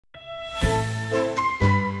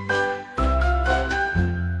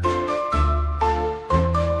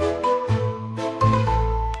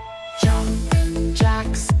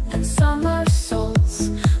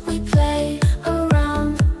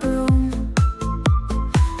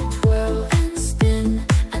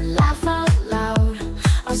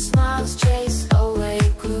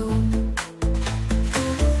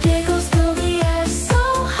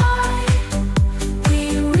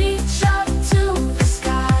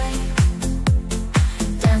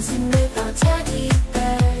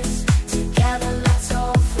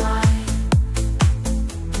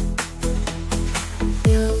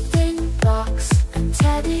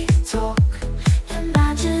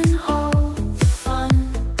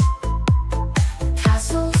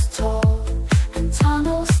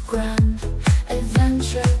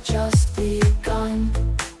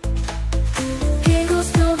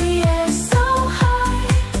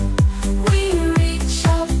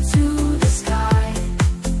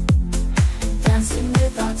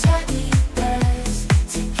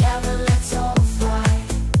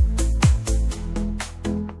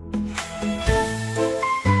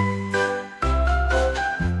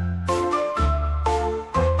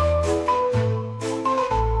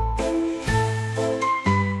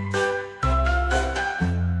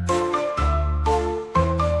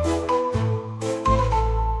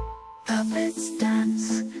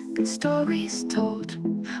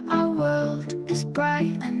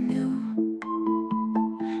bright and new,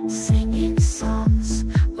 singing songs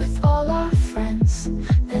with all our friends.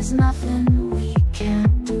 There's nothing we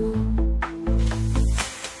can't do.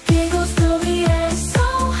 Giggles fill the air so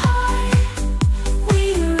high,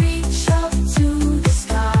 we reach up to the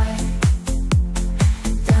sky,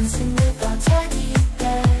 dancing with our teddy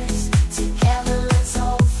bears. Together let's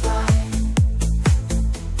all fly.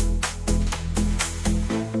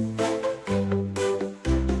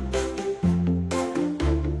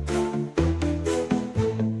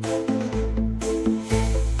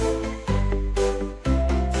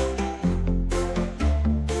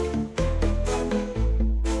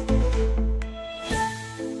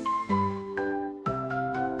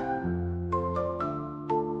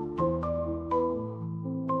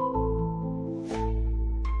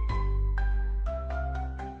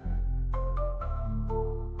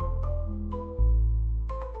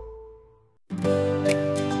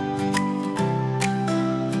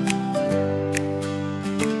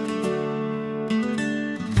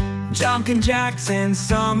 Jumping jacks and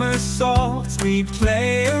somersaults, we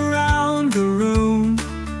play around the room.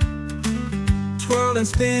 Twirl and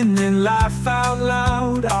spin and laugh out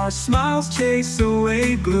loud, our smiles chase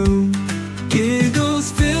away gloom.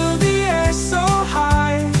 Giggles fill the air so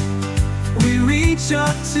high, we reach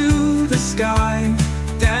up to the sky,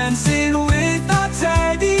 dancing with our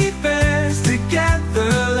teddy bears.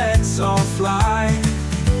 Together let's all fly.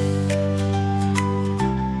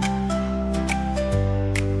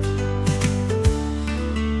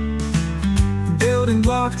 Building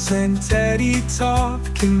blocks and teddy talk,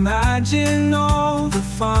 imagine all the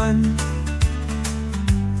fun.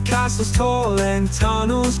 Castles tall and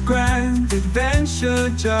tunnels grand, adventure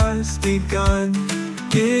just begun.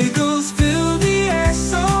 Giggles fill the air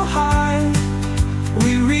so high,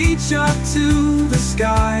 we reach up to the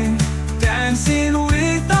sky, dancing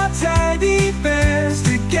with our teddy bears.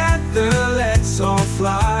 Together let's all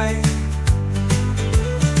fly.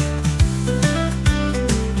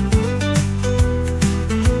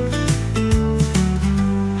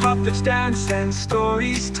 Puppets dance and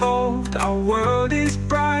stories told, our world is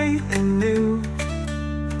bright and new.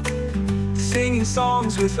 Singing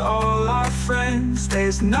songs with all our friends,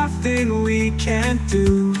 there's nothing we can't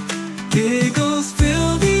do. Giggles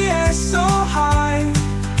fill the air so high,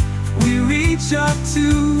 we reach up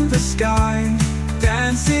to the sky,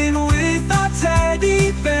 dancing with our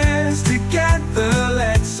teddy bears. Together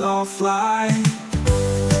let's all fly.